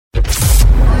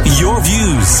Your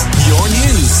views, your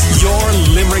news, your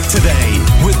Limerick Today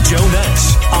with Joe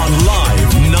Nash on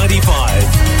Live 95.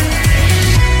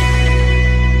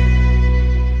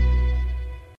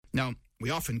 Now,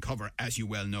 we often cover, as you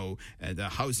well know, the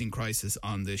housing crisis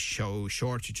on this show,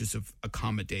 shortages of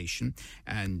accommodation.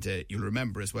 And you'll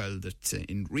remember as well that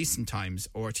in recent times,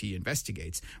 RT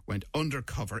Investigates went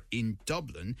undercover in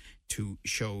Dublin to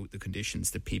show the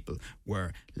conditions that people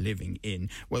were living in.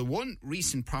 Well, one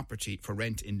recent property for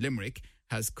rent in Limerick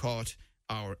has caught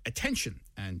our attention,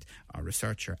 and our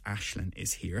researcher Aisling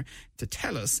is here to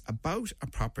tell us about a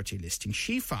property listing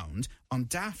she found on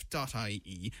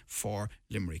daft.ie for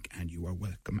Limerick. And you are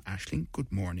welcome, Aisling.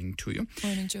 Good morning to you.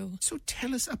 Morning, Joe. So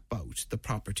tell us about the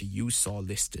property you saw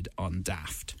listed on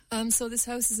Daft. So this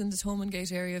house is in the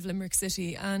Thomond area of Limerick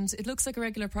City, and it looks like a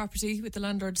regular property, with the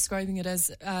landlord describing it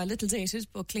as little dated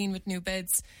but clean with new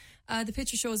beds. The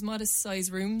picture shows modest size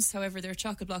rooms, however they're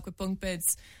chock-a-block with bunk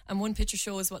beds, and one picture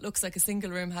shows what looks like a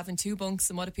single room having 2 bunks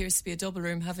and what appears to be a double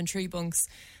room having 3 bunks,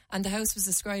 and the house was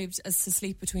described as to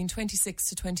sleep between 26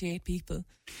 to 28 people.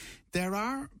 There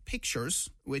are pictures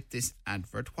with this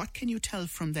advert. What can you tell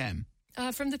from them?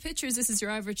 From the pictures, this is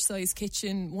your average size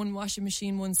kitchen, 1 washing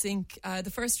machine, 1 sink. The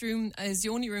first room is the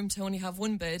only room to only have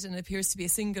 1 bed, and it appears to be a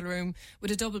single room with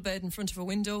a double bed in front of a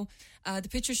window. The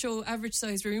pictures show average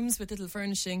size rooms with little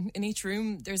furnishing. In each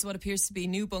room, there's what appears to be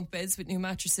new bunk beds with new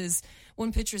mattresses.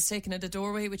 One picture is taken at a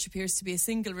doorway, which appears to be a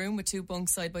single room with 2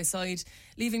 bunks side by side,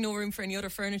 leaving no room for any other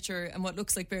furniture and what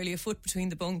looks like barely a foot between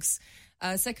the bunks.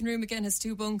 Second room again has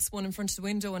 2 bunks, 1 in front of the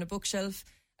window and a bookshelf.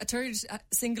 A third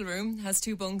single room has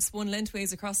 2 bunks, 1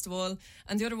 lengthways across the wall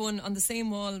and the other one on the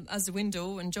same wall as the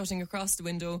window and jutting across the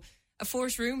window. A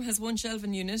fourth room has 1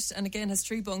 shelving unit and again has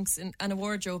 3 bunks and a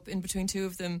wardrobe in between 2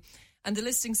 of them. And the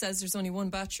listing says there's only 1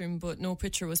 bathroom, but no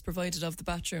picture was provided of the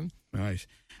bathroom. Right.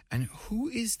 And who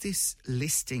is this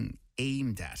listing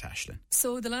aimed at, Aisling?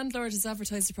 So the landlord has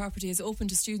advertised the property as open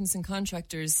to students and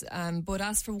contractors, but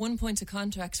asked for 1 point of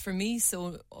contact for me,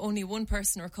 so only 1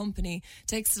 person or company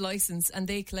takes the licence and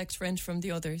they collect rent from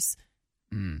the others.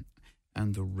 And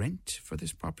the rent for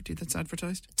this property that's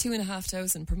advertised?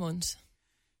 2,500 per month.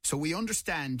 So we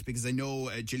understand, because I know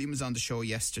Gillian was on the show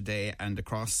yesterday, and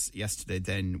across yesterday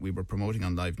then we were promoting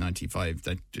on Live 95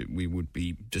 that we would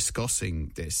be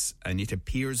discussing this, and it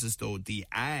appears as though the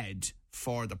ad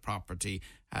for the property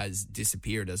has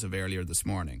disappeared as of earlier this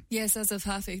morning. Yes, as of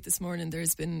 8:30 this morning,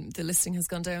 the listing has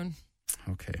gone down.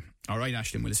 Okay. All right,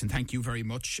 Aisling. Well, listen, thank you very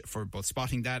much for both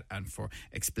spotting that and for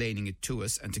explaining it to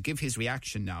us. And to give his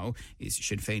reaction now is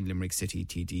Sinn Féin Limerick City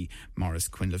TD Maurice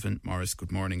Quinlivan. Maurice,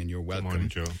 good morning and you're welcome.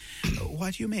 Good morning, Joe.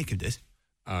 What do you make of this?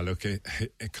 Look,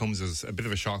 it comes as a bit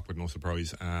of a shock, but no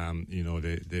surprise.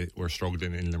 We're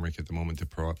struggling in Limerick at the moment to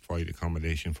provide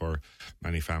accommodation for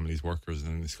many families, workers,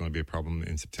 and it's going to be a problem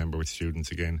in September with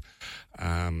students again.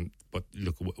 But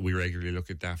look, we regularly look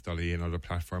at daft.ie and other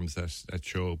platforms that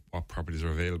show what properties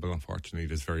are available. Unfortunately,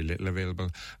 there's very little available,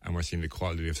 and we're seeing the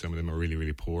quality of some of them are really,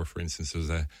 really poor. For instance, there's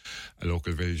a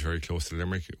local village very close to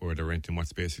Limerick where they're renting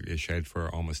what's basically a shed for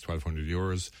almost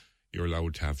 €1,200. You're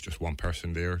allowed to have just 1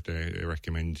 person there. They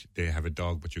recommend they have a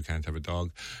dog, but you can't have a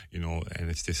dog, and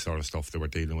it's this sort of stuff that we're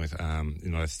dealing with.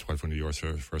 That's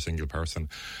 €1,200 for a single person.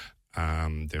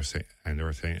 They're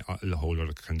saying a whole lot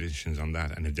of conditions on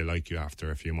that, and if they like you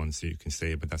after a few months you can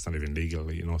stay, but that's not even legal,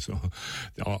 so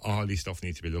all these stuff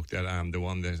need to be looked at. The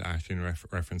one that Aisling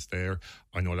referenced there,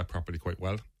 I know that property quite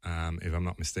well. If I'm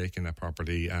not mistaken, that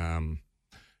property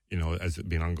has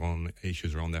been ongoing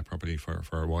issues around that property for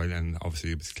a while, and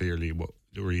obviously it was clearly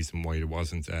the reason why there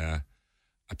wasn't a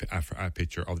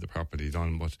picture of the property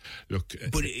done. But look,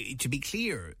 but to be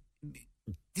clear,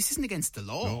 this isn't against the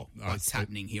law. No, what's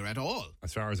happening here at all?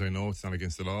 As far as I know, it's not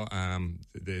against the law.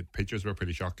 The pictures were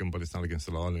pretty shocking, but it's not against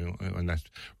the law, and that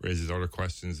raises other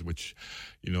questions which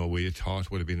we had thought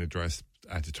would have been addressed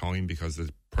at the time, because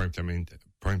the Prime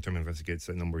Time Investigates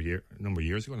a number of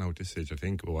years ago now at this stage, I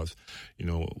think it was,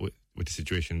 with the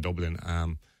situation in Dublin.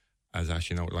 As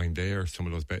Aisling outlined there, some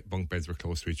of those bunk beds were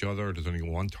close to each other. There's only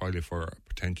 1 toilet for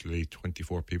potentially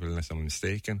 24 people, unless I'm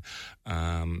mistaken.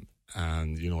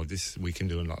 And this, we can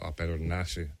do a lot better than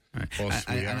that. Right.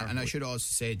 And I should also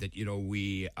say that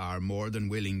we are more than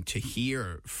willing to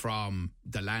hear from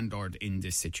the landlord in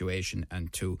this situation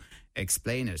and to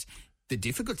explain it. The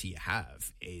difficulty you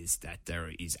have is that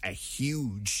there is a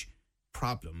huge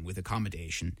problem with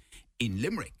accommodation in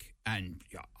Limerick. And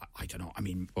I don't know,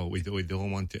 Well, we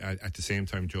don't want to, at the same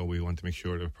time, Joe, we want to make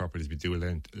sure that properties we do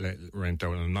rent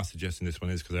out. And I'm not suggesting this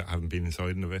one is, because I haven't been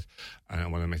inside of it, and I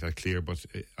want to make that clear, but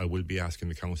I will be asking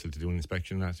the council to do an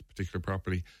inspection of that particular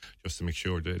property, just to make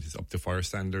sure that it's up to fire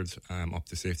standards, up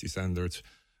to safety standards,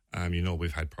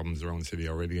 We've had problems around the city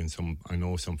already, and I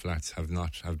know some flats have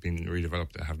been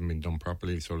redeveloped, that haven't been done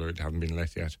properly, so they haven't been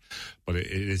let yet. But it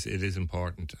is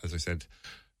important, as I said.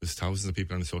 There's thousands of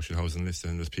people on the social housing list,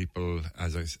 and there's people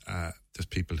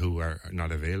who are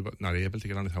not able to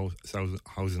get on the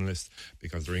housing list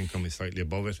because their income is slightly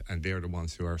above it, and they're the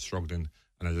ones who are struggling.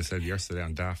 And as I said yesterday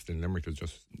on Daft in Limerick, there's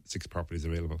just 6 properties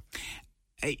available.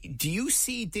 Do you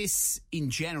see this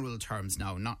in general terms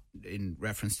now, not in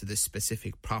reference to this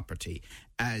specific property,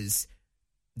 as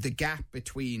the gap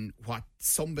between what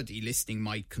somebody listening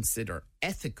might consider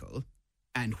ethical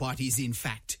and what is in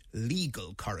fact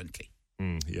legal currently?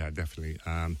 Yeah, definitely.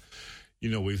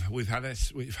 We've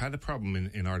had a problem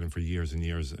in Ireland for years and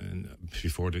years, and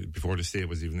before the state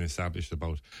was even established,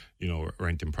 about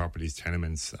renting properties,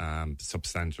 tenements,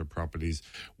 substandard properties.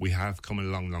 We have come a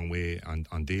long way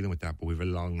on dealing with that, but we have a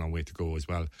long way to go as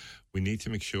well. We need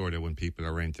to make sure that when people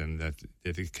are renting, that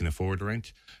they can afford to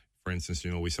rent. For instance,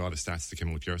 we saw the stats that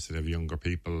came out yesterday of younger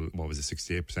people. What was it?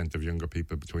 68% of younger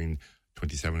people between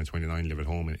 27 and 29 live at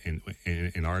home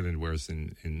in Ireland, whereas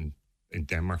in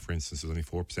Denmark, for instance, there's only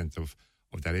 4% of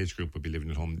that age group would be living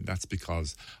at home. That's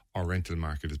because our rental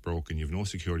market is broken. You have no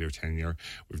security of tenure.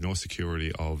 We have no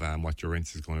security of what your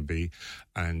rent is going to be.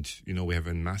 And, we have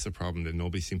a massive problem that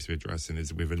nobody seems to be addressing,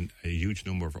 is we have a huge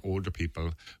number of older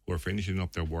people who are finishing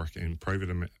up their work in private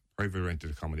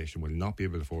rented accommodation, will not be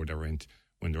able to afford their rent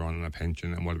when they're on a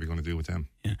pension. And what are we going to do with them?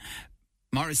 Yeah.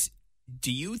 Maurice,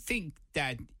 do you think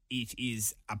that it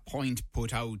is a point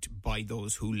put out by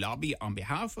those who lobby on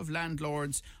behalf of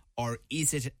landlords, or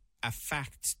is it a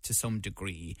fact to some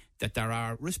degree that there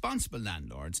are responsible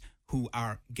landlords who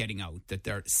are getting out, that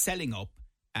they're selling up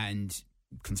and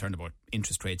concerned about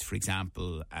interest rates, for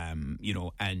example,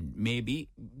 and maybe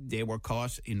they were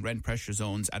caught in rent pressure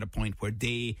zones at a point where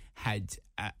they had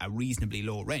a reasonably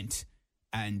low rent,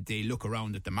 and they look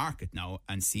around at the market now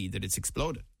and see that it's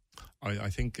exploded?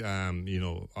 I think I'm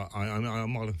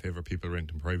all in favour of people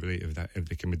renting privately if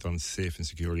they can be done safe and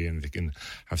securely, and they can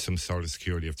have some sort of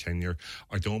security of tenure.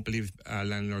 I don't believe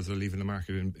landlords are leaving the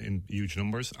market in huge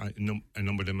numbers. A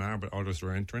number of them are, but others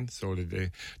are entering. So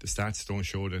the stats don't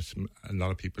show that a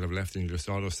lot of people have left, and you just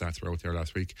saw those stats were out there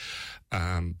last week.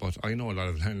 But I know a lot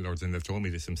of landlords, and they've told me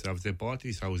this themselves. They bought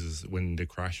these houses when the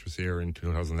crash was here in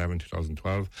 2011,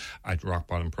 2012 at rock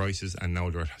bottom prices, and now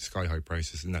they're at sky high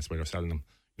prices, and that's why they're selling them.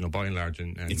 By and large,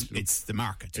 and it's the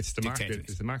market. It's the market.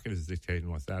 It's the market is dictating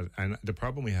what's that. And the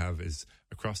problem we have is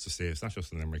across the state. It's not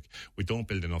just in Limerick. We don't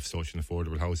build enough social and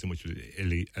affordable housing, which will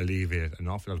alleviate an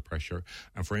awful lot of pressure.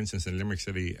 And for instance, in Limerick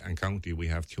City and County, we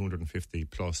have 250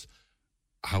 plus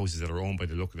houses that are owned by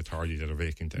the local authority that are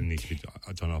vacant and need to be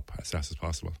done up as fast as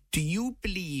possible. Do you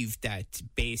believe that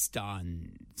based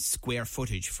on square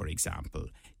footage, for example,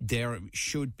 there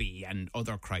should be, and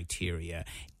other criteria,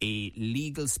 a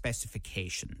legal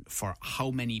specification for how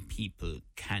many people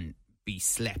can be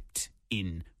slept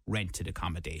in rented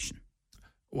accommodation?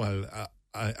 Well,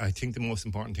 I think the most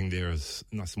important thing there is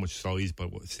not so much size,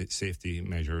 but safety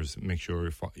measures. Make sure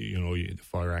the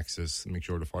fire access. Make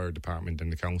sure the fire department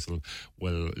and the council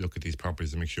will look at these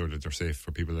properties and make sure that they're safe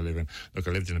for people to live in. Look,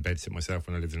 I lived in a bedsit myself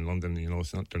when I lived in London.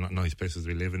 They're not nice places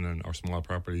to live in, or small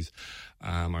properties.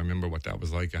 I remember what that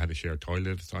was like. I had a shared toilet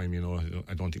at the time.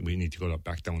 I don't think we need to go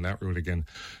back down that route again.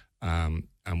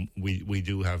 And we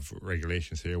do have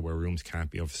regulations here where rooms can't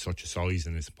be of such a size,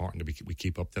 and it's important that we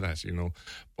keep up to that,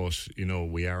 But,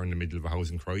 we are in the middle of a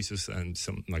housing crisis, and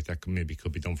something like that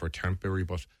could be done for temporary,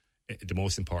 but the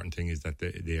most important thing is that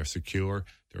they are secure,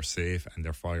 they're safe, and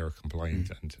they're fire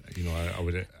compliant. And, I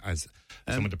would, as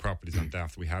some of the properties on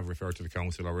Daft, we have referred to the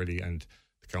council already, and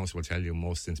the council will tell you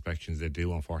most inspections they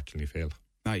do unfortunately fail.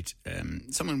 Right.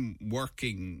 Someone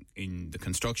working in the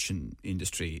construction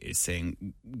industry is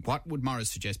saying, what would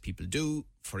Maurice suggest people do?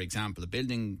 For example, a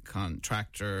building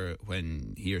contractor,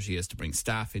 when he or she has to bring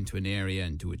staff into an area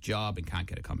and do a job and can't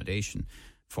get accommodation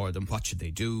for them, what should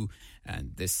they do?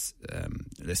 And this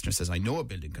listener says, I know a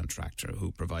building contractor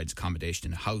who provides accommodation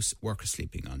in a house, workers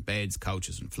sleeping on beds,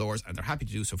 couches and floors, and they're happy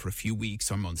to do so for a few weeks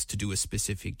or months to do a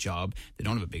specific job. They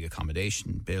don't have a big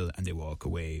accommodation bill, and they walk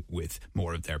away with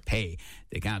more of their pay.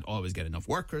 They can't always get enough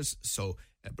workers, so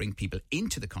bring people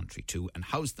into the country too and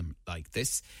house them like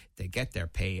this. They get their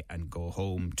pay and go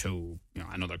home to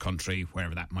another country,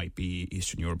 wherever that might be,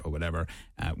 Eastern Europe or whatever,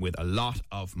 with a lot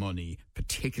of money,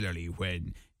 particularly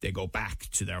when they go back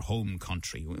to their home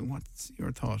country. What's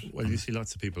your thought? Well, you see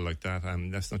lots of people like that.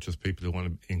 That's not just people who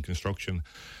want to in construction.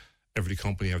 Every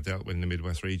company I've dealt with in the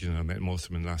Midwest region, I met most of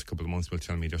them in the last couple of months, will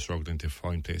tell me they're struggling to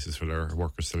find places for their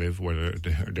workers to live, where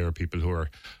there are people who are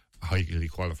highly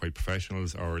qualified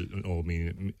professionals or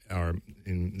in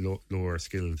lower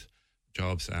skilled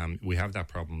jobs. We have that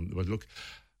problem. But look,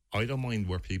 I don't mind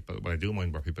where people. Well, I do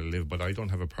mind where people live, but I don't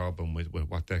have a problem with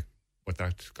what that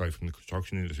guy from the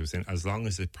construction industry was saying. As long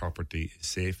as the property is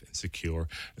safe and secure,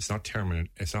 it's not permanent.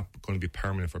 It's not going to be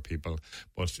permanent for people,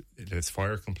 but it's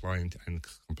fire compliant and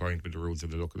compliant with the rules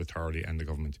of the local authority and the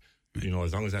government.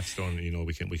 As long as that's done,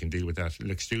 we can deal with that.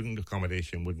 Like student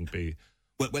accommodation wouldn't be.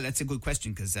 Well, that's a good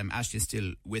question because Ashley is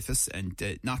still with us,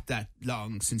 and not that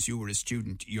long since you were a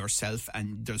student yourself,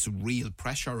 and there's real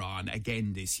pressure on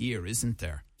again this year, isn't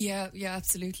there? Yeah,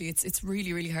 absolutely. It's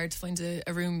really, really hard to find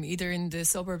a room either in the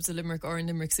suburbs of Limerick or in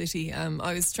Limerick City.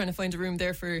 I was trying to find a room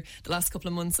there for the last couple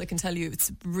of months. I can tell you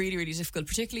it's really, really difficult,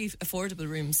 particularly affordable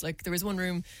rooms. Like there was one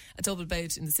room, a double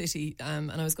bed in the city,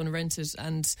 and I was going to rent it,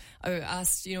 and I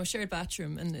asked, shared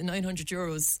bathroom and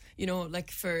 €900,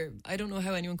 I don't know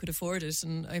how anyone could afford it,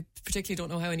 and I particularly don't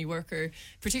know how any worker,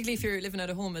 particularly if you're living at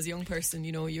a home as a young person,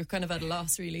 you're kind of at a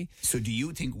loss really. So do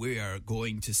you think we are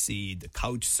going to see the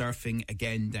couch surfing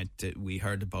again that we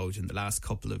heard about in the last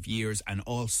couple of years, and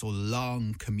also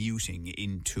long commuting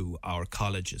into our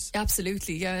colleges?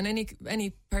 Absolutely, yeah. And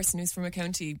any person who's from a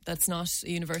county that's not a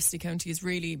university county is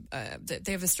really,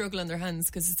 they have a struggle on their hands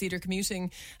because it's either commuting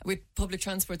with public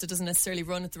transport that doesn't necessarily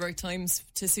run at the right times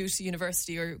to suit a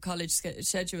university or college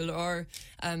schedule, or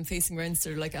facing rents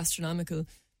that are like astronomical.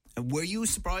 Were you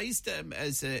surprised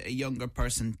as a younger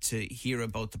person to hear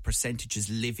about the percentages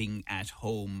living at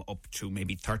home up to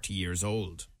maybe 30 years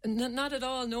old? Not at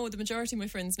all, no. The majority of my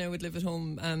friends now would live at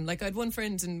home. I had one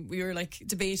friend and we were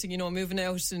debating, moving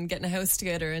out and getting a house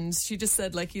together, and she just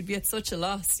said you'd be at such a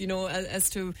loss, as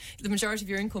to the majority of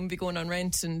your income be going on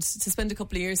rent, and to spend a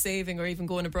couple of years saving or even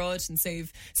going abroad and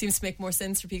save seems to make more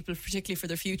sense for people, particularly for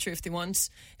their future if they want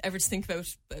ever to think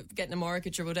about getting a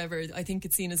mortgage or whatever. I think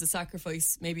it's seen as a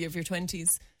sacrifice maybe of your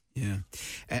 20s. Yeah.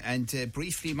 And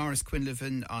briefly, Maurice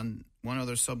Quinlivan, on one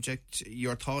other subject,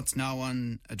 your thoughts now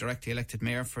on a directly elected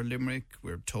mayor for Limerick.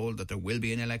 We're told that there will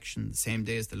be an election the same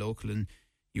day as the local and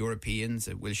Europeans.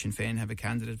 Will Sinn Féin have a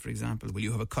candidate, for example? Will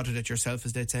you have a cut at it yourself,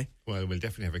 as they'd say? Well, we'll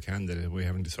definitely have a candidate. We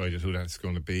haven't decided who that's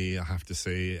going to be. I have to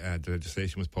say the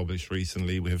legislation was published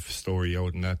recently. We have a story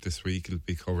out on that this week. It'll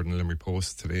be covered in the Limerick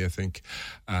Post today, I think,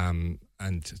 and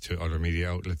to other media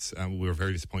outlets. We were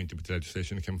very disappointed with the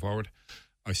legislation that came forward.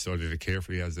 I studied it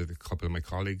carefully, as did a couple of my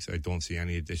colleagues. I don't see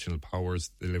any additional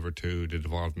powers delivered to the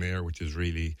devolved mayor, which is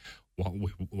really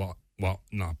what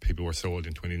people were sold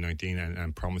in 2019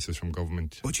 and promises from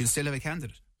government. But you'll still have a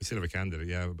candidate? We still have a candidate,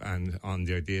 yeah, and on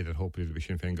the idea that hopefully the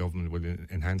Sinn Féin government will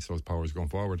enhance those powers going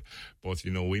forward. But,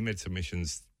 we made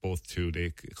submissions both to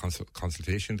the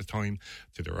consultation at the time,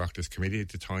 to the Oireachtas Committee at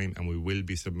the time, and we will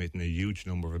be submitting a huge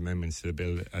number of amendments to the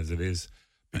bill as it is.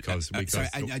 Because sorry,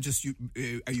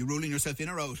 are you ruling yourself in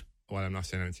or out? Well, I'm not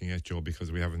saying anything yet, Joe,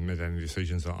 because we haven't made any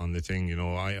decisions on the thing.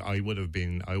 I would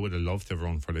have loved to have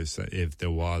run for this if there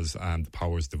was the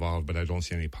powers devolved, but I don't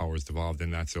see any powers devolved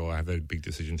in that. So I have a big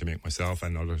decision to make myself,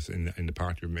 and others in the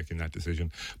party are making that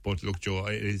decision. But look, Joe,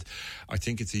 I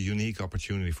think it's a unique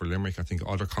opportunity for Limerick. I think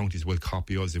other counties will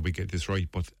copy us if we get this right,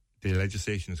 but the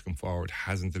legislation that's come forward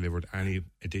hasn't delivered any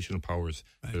additional powers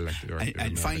to the elected.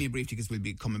 And finally, briefly, because we'll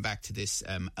be coming back to this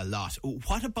a lot,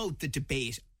 what about the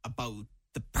debate about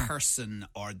the person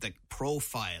or the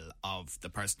profile of the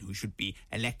person who should be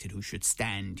elected, who should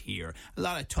stand here? A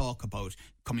lot of talk about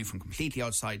coming from completely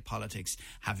outside politics,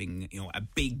 having a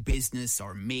big business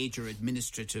or major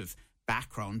administrative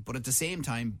background, but at the same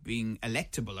time being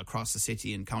electable across the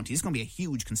city and county. It's going to be a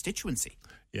huge constituency.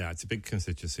 Yeah, it's a big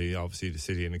constituency. Obviously, the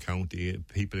city and the county,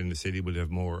 people in the city would have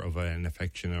more of an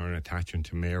affection or an attachment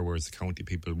to mayor, whereas the county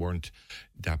people weren't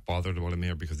that bothered about a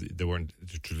mayor because they weren't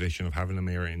the tradition of having a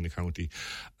mayor in the county.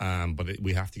 But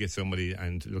we have to get somebody,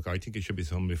 and look, I think it should be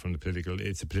somebody from the political.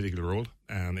 It's a political role.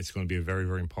 It's going to be a very,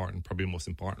 very important, probably the most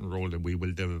important role that we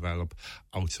will develop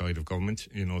outside of government.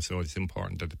 So it's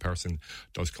important that the person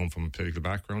does come from a political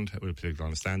background with a political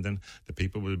understanding. The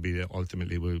people will be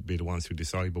ultimately the ones who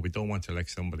decide, but we don't want to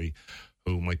elect somebody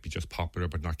who might be just popular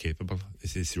but not capable.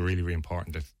 It's really, really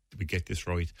important that we get this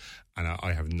right, and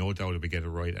I have no doubt if we get it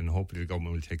right, and hopefully the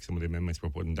government will take some of the amendments we're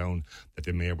putting down, that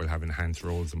the mayor will have enhanced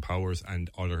roles and powers, and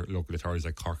other local authorities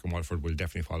like Cork and Waterford will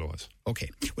definitely follow us. Okay,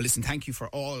 well listen, thank you for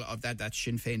all of that. That's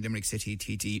Sinn Féin Limerick City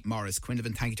TD Maurice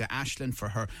Quinlivan. Thank you to Aisling for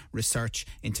her research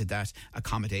into that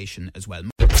accommodation as well.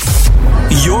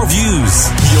 Your views,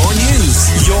 your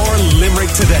news, your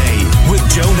Limerick Today with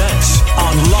Joe Nash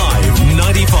on Live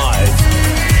 95.